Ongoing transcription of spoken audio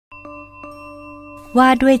ว่า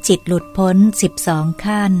ด้วยจิตหลุดพ้น12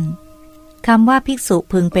ขั้นคำว่าภิกษุ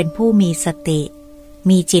พึงเป็นผู้มีสติ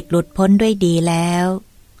มีจิตหลุดพ้นด้วยดีแล้ว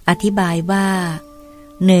อธิบายว่า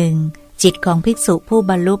 1. จิตของภิกษุผู้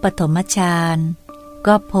บรรลุปฐมฌาน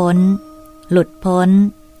ก็พ้นหลุด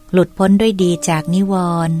พ้นด้วยดีจากนิว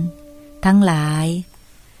รณ์ทั้งหลาย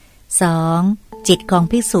 2. จิตของ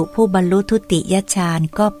ภิกษุผู้บรรลุทุติยฌาน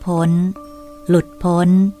ก็พ้นหลุด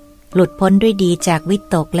พ้นด้วยดีจากวิ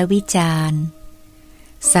ตกและวิจาร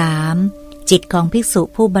 3. จิตของภิกษุ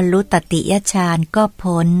ผู้บรรลุตติยฌานก็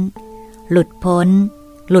พ้นหลุด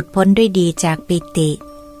พ้นด้วยดีจากปิติ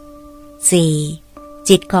 4.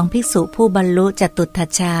 จิตของภิกษุผู้บรรลุจตุตถ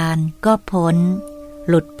ฌานก็พ้น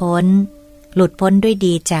หลุดพ้นด้วย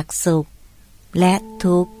ดีจากสุขและ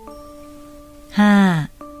ทุกข์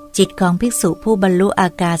 5. จิตของภิกษุผู้บรรลุอา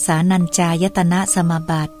กาสานัญจายตนะสมา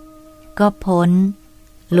บัติก็พ้น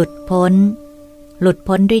หลุดพ้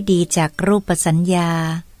นด้วยดีจากรูปสัญญา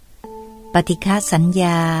ปฏิฆะสัญญ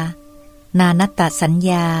านานัตตสัญ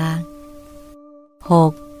ญา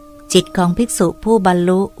 6. จิตของภิกษุผู้บรร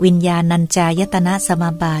ลุวิญญาณัญจายตนะสม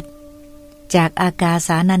าบัติจากอากาส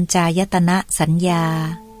านัญจายตนะสัญญา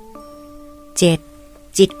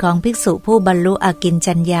 7. จิตของภิกษุผู้บรรลุอากิญ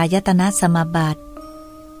จัญญายตนะสมาบัติ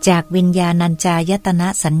จากวิญญาณัญจายตนะ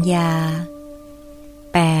สัญญา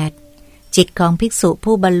 8. จิตของภิกษุ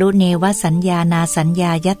ผู้บรรลุเนวสัญญานาสัญญ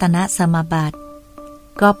ายตนะสมาบัติ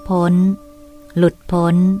ก็พ้นหลุด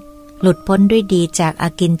พ้นด้วยดีจากอา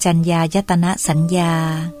กิญจัญญายตนะสัญญา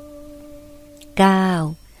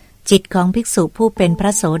 9. จิตของภิกษุผู้เป็นพร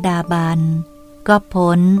ะโสดาบันก็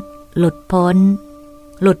พ้นหลุด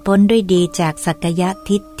พ้นด้วยดีจากสักกย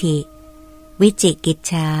ทิฏฐิวิจิกิจ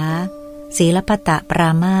ฉาศีลพัตตปร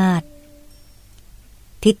ามาส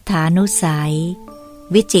ทิฏฐานุสัย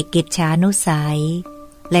วิจิกิจฉานุสัย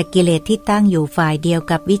และกิเลสที่ตั้งอยู่ฝ่ายเดียว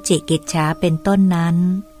กับวิจิกิจฉาเป็นต้นนั้น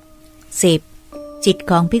 10. จิต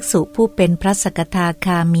ของภิกษุผู้เป็นพระสกทาค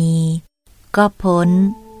ามีก็พ้น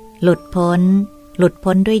หลุด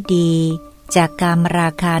พ้นด้วยดีจากกามรา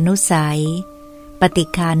คานุสัยปฏิ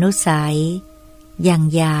ฆานุสัยอย่าง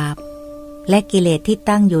หยาบและกิเลสที่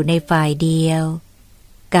ตั้งอยู่ในฝ่ายเดียว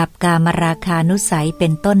กับกามราคานุสัยเป็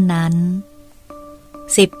นต้นนั้น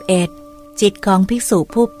 11. จิตของภิกษุ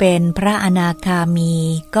ผู้เป็นพระอนาคามี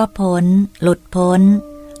ก็พ้นหลุด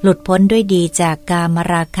พ้นด้วยดีจากกาม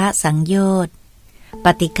ราคะสังโยชน์ป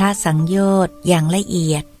ฏิฆะสังโยชน์อย่างละเอี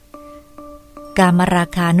ยดกามรา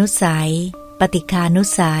คานุสัยปฏิฆานุ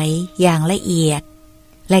สัยอย่างละเอียด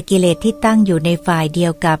และกิเลสที่ตั้งอยู่ในฝ่ายเดีย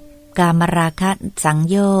วกับกามราคะสัง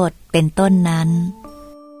โยชน์เป็นต้นนั้น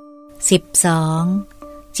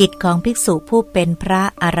 12. จิตของภิกษุผู้เป็นพระ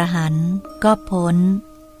อรหันต์ก็พ้น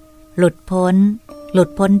หลุด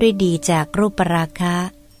พ้นด้วยดีจากรูปราคะ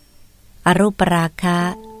อรูปราคะ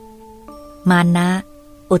มานะ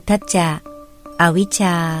อุทธัจจะอวิชช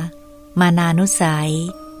ามานานุสัย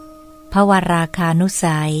ภวราคานุ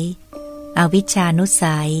สัยอวิชชานุ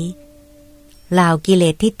สัยเหล่ากิเล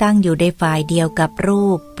สที่ตั้งอยู่ในฝ่ายเดียวกับรู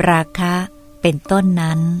ปราคะเป็นต้น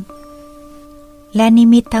นั้นและนิ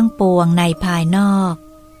มิตทั้งปวงในภายนอก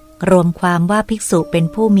รวมความว่าภิกษุเป็น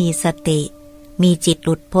ผู้มีสติมีจิตห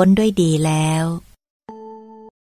ลุดพ้นด้วยดีแล้ว